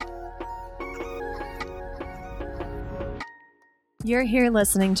You're here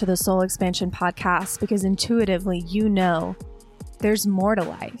listening to the Soul Expansion Podcast because intuitively you know there's more to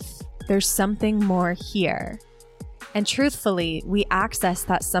life. There's something more here. And truthfully, we access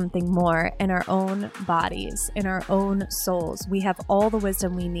that something more in our own bodies, in our own souls. We have all the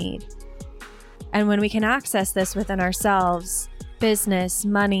wisdom we need. And when we can access this within ourselves, business,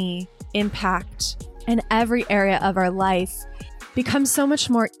 money, impact, and every area of our life becomes so much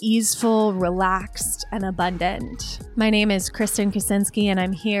more easeful, relaxed, and abundant. My name is Kristen Kaczynski, and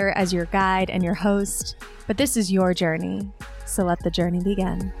I'm here as your guide and your host, but this is your journey, so let the journey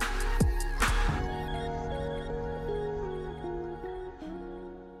begin.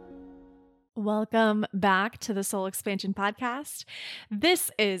 Welcome back to the Soul Expansion Podcast. This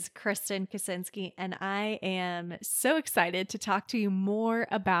is Kristen Kaczynski, and I am so excited to talk to you more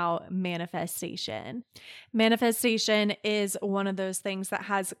about manifestation. Manifestation is one of those things that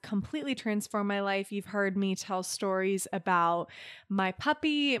has completely transformed my life. You've heard me tell stories about my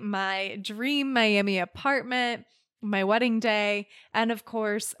puppy, my dream Miami apartment, my wedding day, and of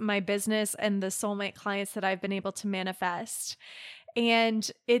course, my business and the soulmate clients that I've been able to manifest. And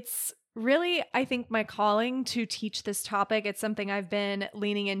it's really, I think, my calling to teach this topic. It's something I've been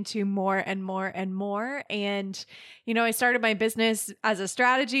leaning into more and more and more. And, I started my business as a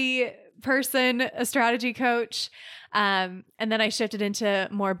strategy person, a strategy coach. And then I shifted into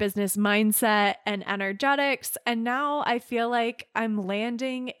more business mindset and energetics. And now I feel like I'm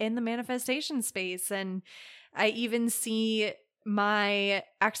landing in the manifestation space. And I even see my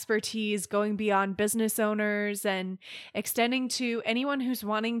expertise going beyond business owners and extending to anyone who's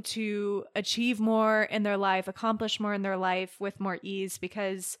wanting to achieve more in their life, accomplish more in their life with more ease,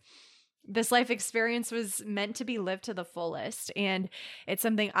 because this life experience was meant to be lived to the fullest. And it's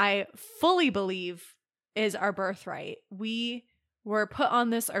something I fully believe is our birthright. We were put on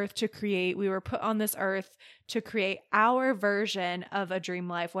this earth to create. We were put on this earth to create our version of a dream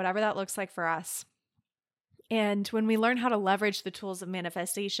life, whatever that looks like for us. And when we learn how to leverage the tools of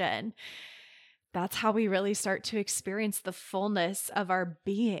manifestation, that's how we really start to experience the fullness of our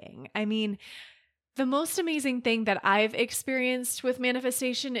being. I mean, the most amazing thing that I've experienced with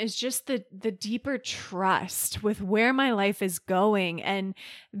manifestation is just the deeper trust with where my life is going and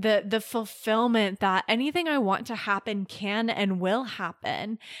the fulfillment that anything I want to happen can and will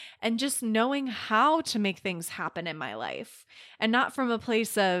happen, and just knowing how to make things happen in my life, and not from a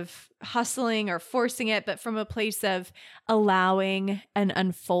place of hustling or forcing it, but from a place of allowing and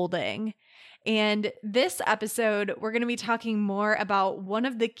unfolding. And this episode, we're going to be talking more about one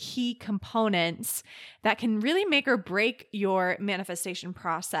of the key components that can really make or break your manifestation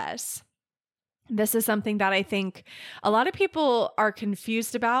process. This is something that I think a lot of people are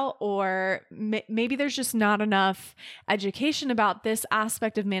confused about, or maybe there's just not enough education about this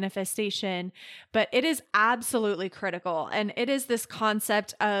aspect of manifestation, but it is absolutely critical. And it is this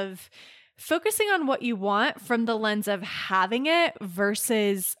concept of focusing on what you want from the lens of having it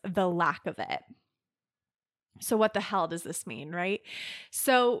versus the lack of it. So what the hell does this mean, right?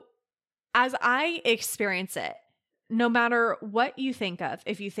 So as I experience it, no matter what you think of,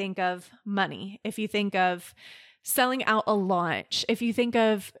 if you think of money, if you think of selling out a launch, if you think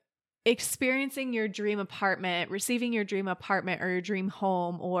of experiencing your dream apartment, receiving your dream apartment or your dream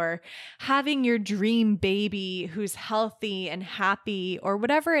home, or having your dream baby who's healthy and happy, or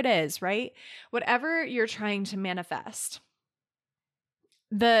whatever it is, right? Whatever you're trying to manifest.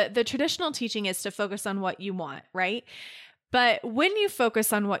 The traditional teaching is to focus on what you want, right? But when you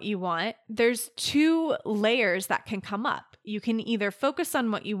focus on what you want, there's two layers that can come up. You can either focus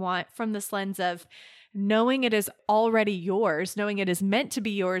on what you want from this lens of knowing it is already yours, knowing it is meant to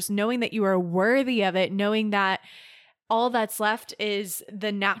be yours, knowing that you are worthy of it, knowing that all that's left is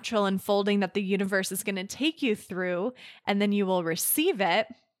the natural unfolding that the universe is going to take you through, and then you will receive it.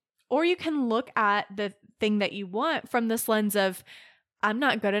 Or you can look at the thing that you want from this lens of, I'm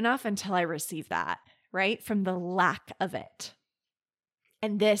not good enough until I receive that, right? From the lack of it.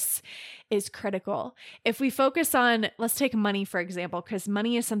 And this is critical. If we focus on, let's take money, for example, because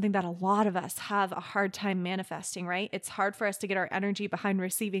money is something that a lot of us have a hard time manifesting, right? It's hard for us to get our energy behind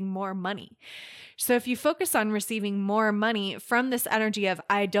receiving more money. So if you focus on receiving more money from this energy of,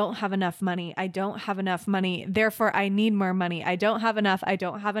 I don't have enough money, I don't have enough money, therefore I need more money, I don't have enough,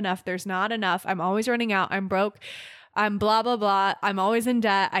 there's not enough, I'm always running out, I'm broke, I'm blah, blah, blah. I'm always in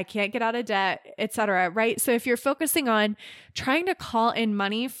debt. I can't get out of debt, etc. Right? So if you're focusing on trying to call in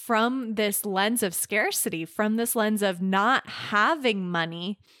money from this lens of scarcity, from this lens of not having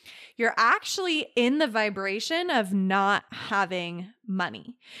money, you're actually in the vibration of not having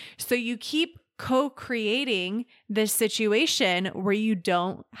money. So you keep co-creating this situation where you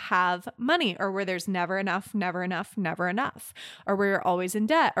don't have money, or where there's never enough, never enough, never enough, or where you're always in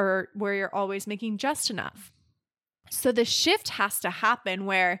debt, or where you're always making just enough. So the shift has to happen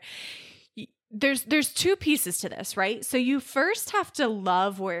where there's two pieces to this, right? So you first have to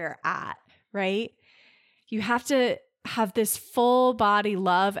love where you're at, right? You have to have this full body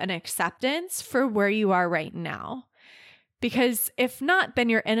love and acceptance for where you are right now. Because if not, then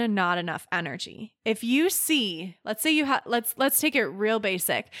you're in a not enough energy. If you see, let's say you have, let's take it real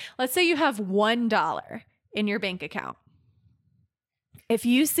basic. Let's say you have $1 in your bank account. If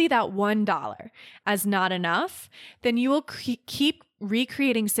you see that $1 as not enough, then you will keep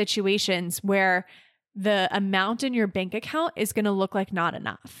recreating situations where the amount in your bank account is going to look like not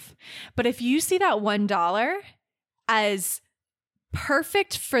enough. But if you see that $1 as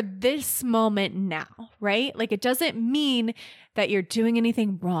perfect for this moment now, right? Like, it doesn't mean that you're doing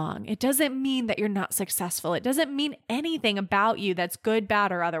anything wrong. It doesn't mean that you're not successful. It doesn't mean anything about you that's good,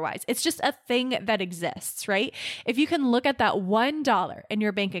 bad, or otherwise. It's just a thing that exists, right? If you can look at that $1 in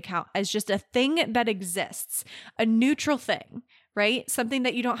your bank account as just a thing that exists, a neutral thing, right? Something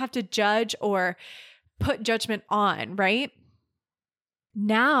that you don't have to judge or put judgment on, right?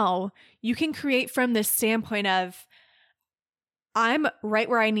 Now you can create from this standpoint of, I'm right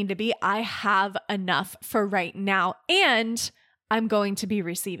where I need to be. I have enough for right now, and I'm going to be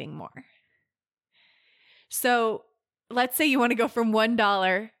receiving more. So let's say you want to go from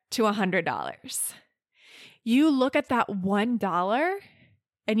 $1 to $100. You look at that $1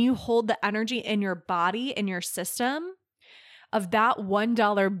 and you hold the energy in your body, in your system, of that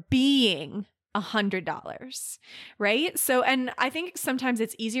 $1 being $100, right? So, and I think sometimes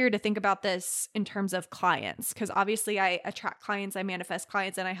it's easier to think about this in terms of clients, because obviously I attract clients, I manifest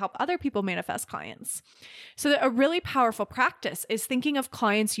clients, and I help other people manifest clients. So a really powerful practice is thinking of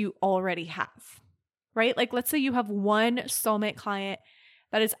clients you already have, right? Like, let's say you have one soulmate client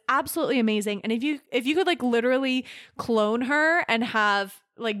that is absolutely amazing. And if you could like literally clone her and have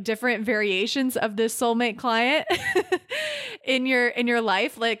like different variations of this soulmate client in your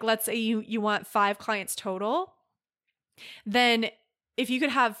life, like let's say you want 5 clients total, then if you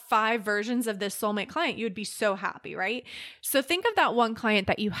could have 5 versions of this soulmate client, you would be so happy, right? So think of that one client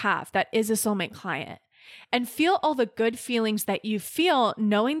that you have that is a soulmate client, and feel all the good feelings that you feel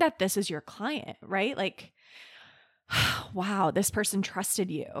knowing that this is your client, right? Like, wow, this person trusted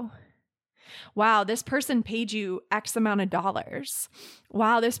you. Wow, this person paid you X amount of dollars.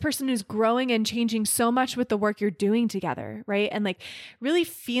 Wow, this person is growing and changing so much with the work you're doing together, right? And like really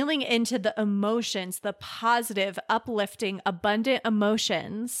feeling into the emotions, the positive, uplifting, abundant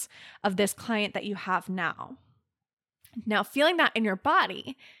emotions of this client that you have now. Now, feeling that in your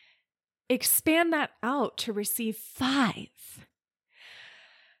body, expand that out to receive 5.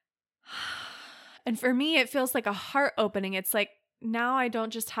 And for me, it feels like a heart opening. It's like, now I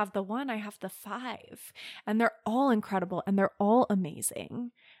don't just have the 1, I have the 5. And they're all incredible and they're all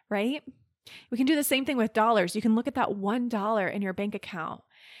amazing, right? We can do the same thing with dollars. You can look at that $1 in your bank account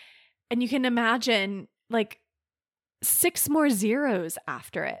and you can imagine like 6 more zeros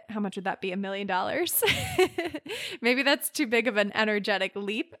after it. How much would that be? $1 million? Maybe that's too big of an energetic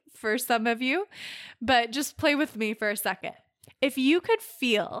leap for some of you, but just play with me for a second. If you could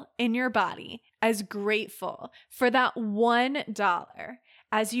feel in your body as grateful for that $1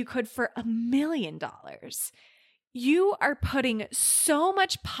 as you could for $1 million, you are putting so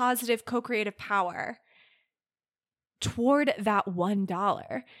much positive co-creative power toward that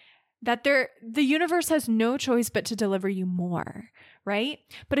 $1 that the universe has no choice but to deliver you more, right?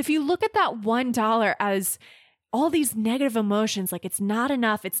 But if you look at that $1 as all these negative emotions, like it's not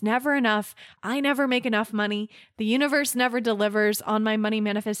enough, it's never enough, I never make enough money, the universe never delivers on my money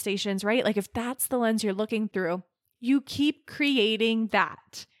manifestations, right? Like if that's the lens you're looking through, you keep creating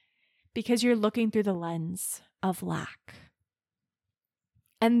that because you're looking through the lens of lack.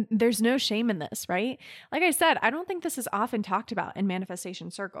 And there's no shame in this, right? Like I said, I don't think this is often talked about in manifestation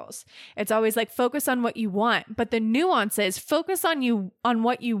circles. It's always like focus on what you want, but the nuance is focus on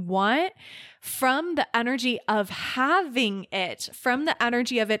what you want from the energy of having it, from the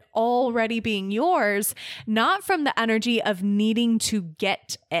energy of it already being yours, not from the energy of needing to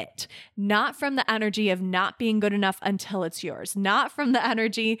get it, not from the energy of not being good enough until it's yours, not from the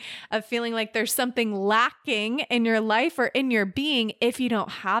energy of feeling like there's something lacking in your life or in your being if you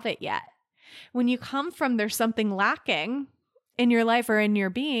don't have it yet. When you come from there's something lacking in your life or in your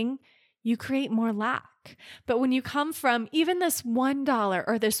being, you create more lack. back. But when you come from even this $1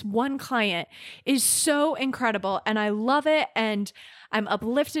 or this one client is so incredible and I love it and I'm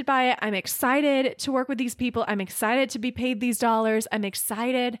uplifted by it. I'm excited to work with these people. I'm excited to be paid these dollars. I'm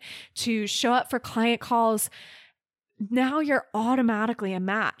excited to show up for client calls. Now you're automatically a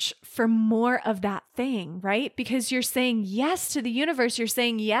match for more of that thing, right? Because you're saying yes to the universe. You're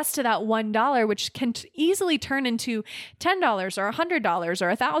saying yes to that $1, which can easily turn into $10 or $100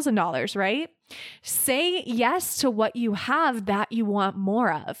 or $1,000, right? Say yes to what you have that you want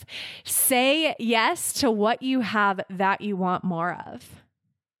more of. Say yes to what you have that you want more of.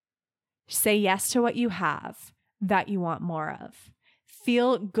 Say yes to what you have that you want more of.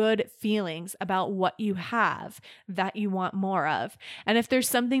 Feel good feelings about what you have that you want more of. And if there's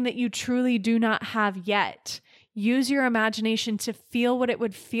something that you truly do not have yet, use your imagination to feel what it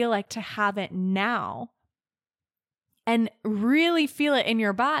would feel like to have it now and really feel it in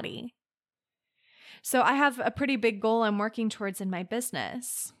your body. So I have a pretty big goal I'm working towards in my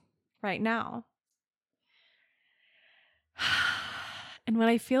business right now. And when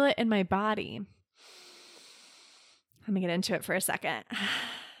I feel it in my body, let me get into it for a second.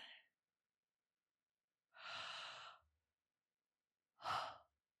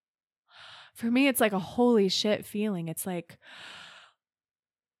 For me, it's like a holy shit feeling. It's like,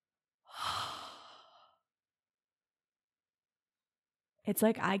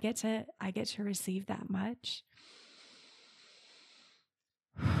 I get to receive that much.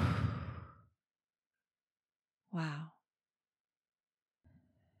 Wow.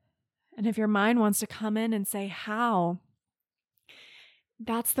 And if your mind wants to come in and say, how?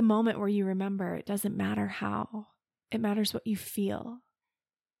 That's the moment where you remember it doesn't matter how. It matters what you feel.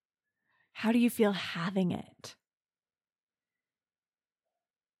 How do you feel having it?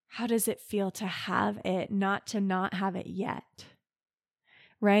 How does it feel to have it, not to not have it yet?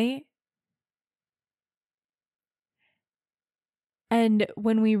 Right? And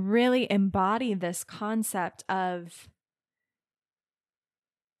when we really embody this concept of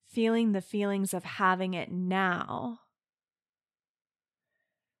feeling the feelings of having it now,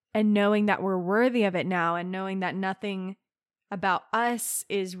 and knowing that we're worthy of it now, and knowing that nothing about us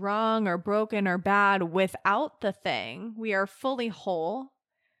is wrong or broken or bad without the thing, we are fully whole,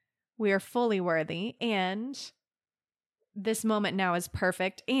 we are fully worthy, and this moment now is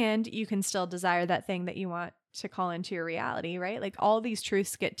perfect, and you can still desire that thing that you want to call into your reality, right? Like all these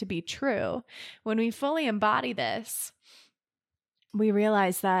truths get to be true. When we fully embody this, we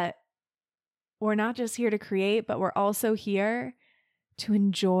realize that we're not just here to create, but we're also here to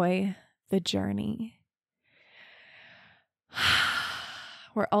enjoy the journey.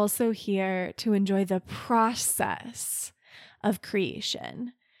 We're also here to enjoy the process of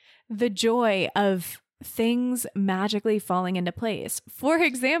creation, the joy of things magically falling into place. For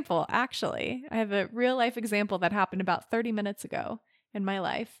example, actually, I have a real life example that happened about 30 minutes ago in my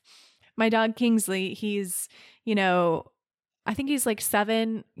life. My dog Kingsley, he's, I think he's like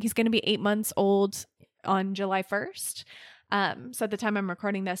 7. He's going to be 8 months old on July 1st. So at the time I'm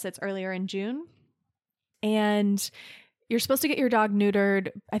recording this, it's earlier in June. And you're supposed to get your dog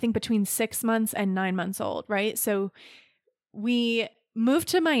neutered, I think between 6 months and 9 months old, right? So we moved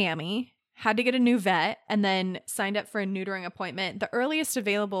to Miami, had to get a new vet, and then signed up for a neutering appointment. The earliest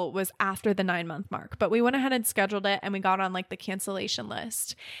available was after the 9-month mark, but we went ahead and scheduled it, and we got on like the cancellation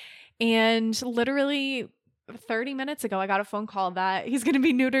list. And literally 30 minutes ago, I got a phone call that he's going to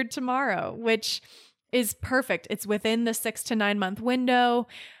be neutered tomorrow, which is perfect. It's within the 6 to 9 month window.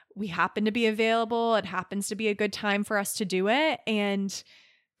 We happen to be available. It happens to be a good time for us to do it. And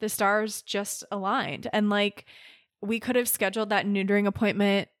the stars just aligned. And like, we could have scheduled that neutering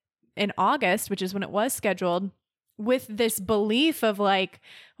appointment in August, which is when it was scheduled, with this belief of like,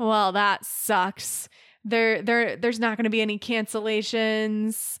 well, that sucks. There's not going to be any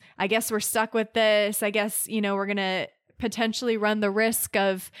cancellations. I guess we're stuck with this. I guess, we're going to potentially run the risk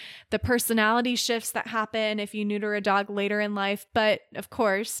of the personality shifts that happen if you neuter a dog later in life. But of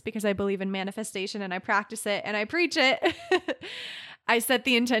course, because I believe in manifestation and I practice it and I preach it, I set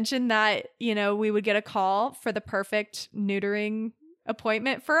the intention that, we would get a call for the perfect neutering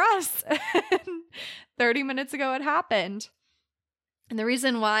appointment for us. 30 minutes ago, it happened. And the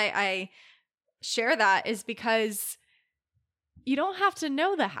reason why I share that is because you don't have to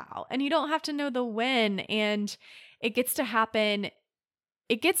know the how and you don't have to know the when, and it gets to happen.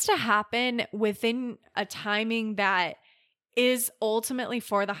 It gets to happen within a timing that is ultimately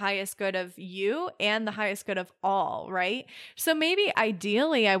for the highest good of you and the highest good of all, right? So maybe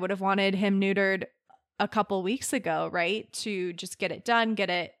ideally I would have wanted him neutered a couple weeks ago, right? To just get it done, get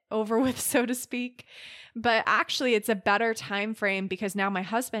it over with, so to speak. But actually it's a better time frame because now my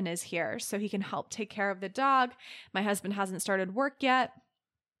husband is here, so he can help take care of the dog. My husband hasn't started work yet.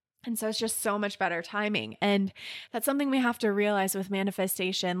 And so it's just so much better timing. And that's something we have to realize with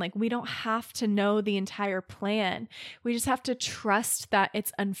manifestation. Like, we don't have to know the entire plan. We just have to trust that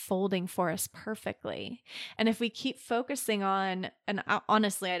it's unfolding for us perfectly. And if we keep focusing on, and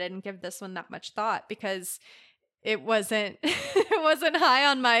honestly, I didn't give this one that much thought because it wasn't it wasn't high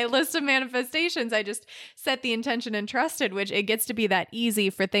on my list of manifestations. I just set the intention and trusted, which it gets to be that easy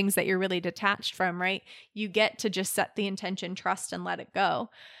for things that you're really detached from, right? You get to just set the intention, trust, and let it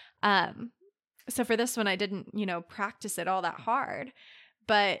go. So for this one, I didn't, practice it all that hard,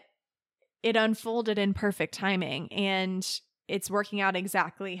 but it unfolded in perfect timing, and it's working out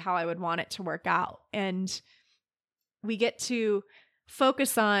exactly how I would want it to work out. And we get to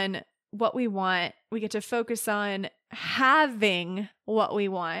focus on what we want. We get to focus on having what we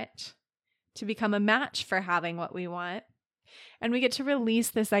want to become a match for having what we want. And we get to release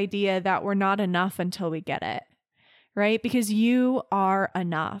this idea that we're not enough until we get it. Right? Because you are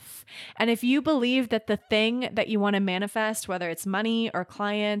enough. And if you believe that the thing that you want to manifest, whether it's money or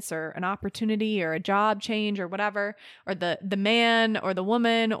clients or an opportunity or a job change or whatever, or the man or the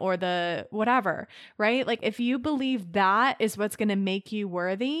woman or the whatever, right? Like, if you believe that is what's going to make you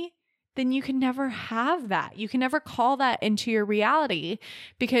worthy, then you can never have that. You can never call that into your reality,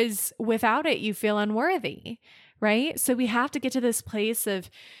 because without it, you feel unworthy, right? So we have to get to this place of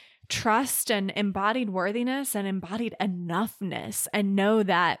trust and embodied worthiness and embodied enoughness, and know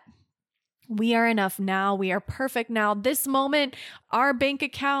that we are enough now. We are perfect now. This moment, our bank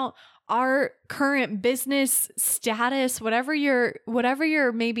account, our current business status, whatever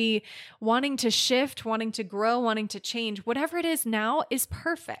you're maybe wanting to shift, wanting to grow, wanting to change, whatever it is now is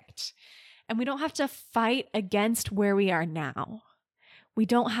perfect. And we don't have to fight against where we are now. We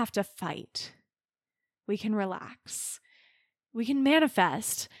don't have to fight. We can relax. We can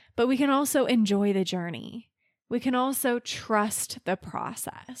manifest, but we can also enjoy the journey. We can also trust the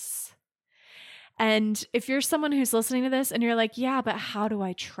process. And if you're someone who's listening to this and you're like, yeah, but how do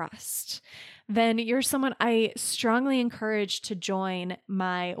I trust? Then you're someone I strongly encourage to join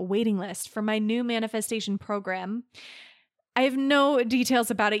my waiting list for my new manifestation program. I have no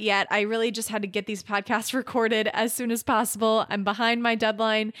details about it yet. I really just had to get these podcasts recorded as soon as possible. I'm behind my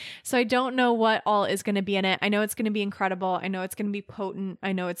deadline, so I don't know what all is going to be in it. I know it's going to be incredible. I know it's going to be potent.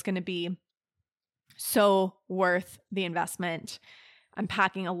 I know it's going to be so worth the investment. I'm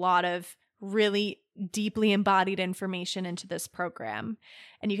packing a lot of really deeply embodied information into this program.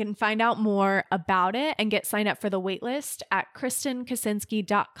 And you can find out more about it and get signed up for the waitlist at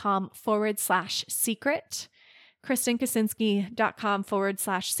KristenKaczynski.com/secret.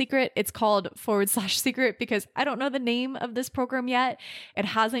 KristenKaczynski.com/secret. It's called /secret because I don't know the name of this program yet. It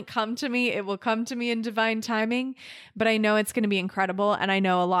hasn't come to me. It will come to me in divine timing, but I know it's going to be incredible. And I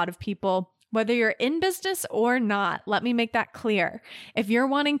know a lot of people, whether you're in business or not, let me make that clear. If you're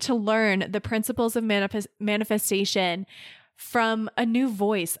wanting to learn the principles of manifestation from a new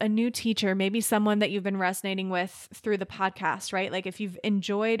voice, a new teacher, maybe someone that you've been resonating with through the podcast, right? Like, if you've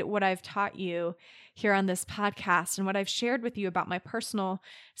enjoyed what I've taught you here on this podcast and what I've shared with you about my personal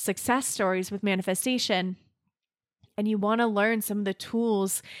success stories with manifestation, and you want to learn some of the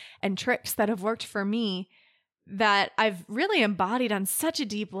tools and tricks that have worked for me that I've really embodied on such a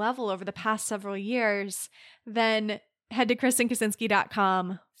deep level over the past several years, then head to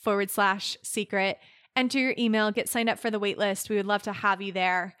KristenKaczynski.com/secret, enter your email, get signed up for the waitlist. We would love to have you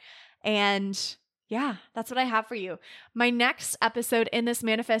there. And yeah, that's what I have for you. My next episode in this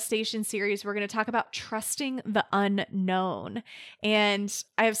manifestation series, we're going to talk about trusting the unknown. And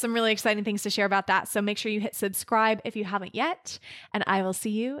I have some really exciting things to share about that. So make sure you hit subscribe if you haven't yet. And I will see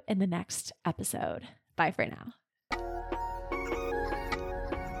you in the next episode. Bye for now.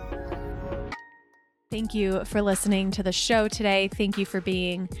 Thank you for listening to the show today. Thank you for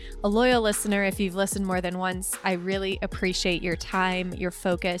being a loyal listener. If you've listened more than once, I really appreciate your time, your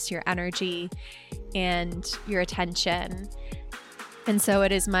focus, your energy, and your attention. And so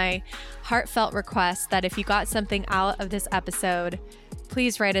it is my heartfelt request that if you got something out of this episode,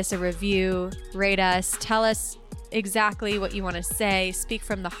 please write us a review, rate us, tell us exactly what you want to say, speak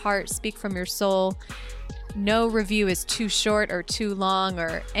from the heart, speak from your soul. No review is too short or too long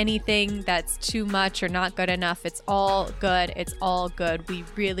or anything that's too much or not good enough. It's all good. It's all good. We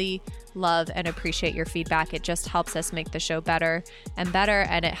really love and appreciate your feedback. It just helps us make the show better and better,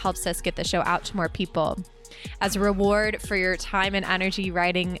 and it helps us get the show out to more people. As a reward for your time and energy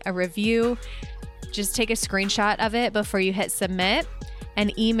writing a review, just take a screenshot of it before you hit submit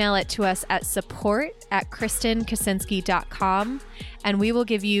and email it to us at support@KristenKaczynski.com. And we will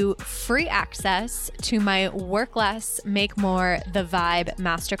give you free access to my Work Less, Make More, The Vibe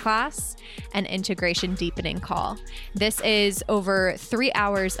Masterclass and Integration Deepening Call. This is over 3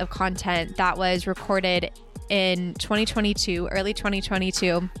 hours of content that was recorded in 2022, early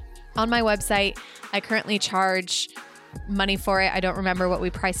 2022 on my website. I currently charge money for it. I don't remember what we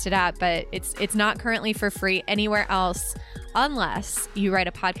priced it at, but it's not currently for free anywhere else unless you write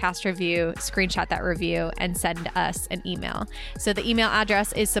a podcast review, screenshot that review, and send us an email. So the email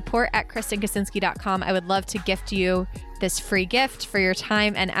address is support@KristenKaczynski.com. I would love to gift you this free gift for your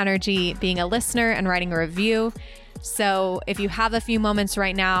time and energy being a listener and writing a review. So if you have a few moments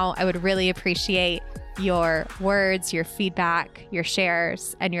right now, I would really appreciate your words, your feedback, your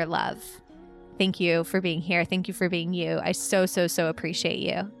shares, and your love. Thank you for being here. Thank you for being you. I so appreciate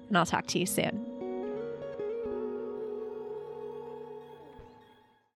you. And I'll talk to you soon.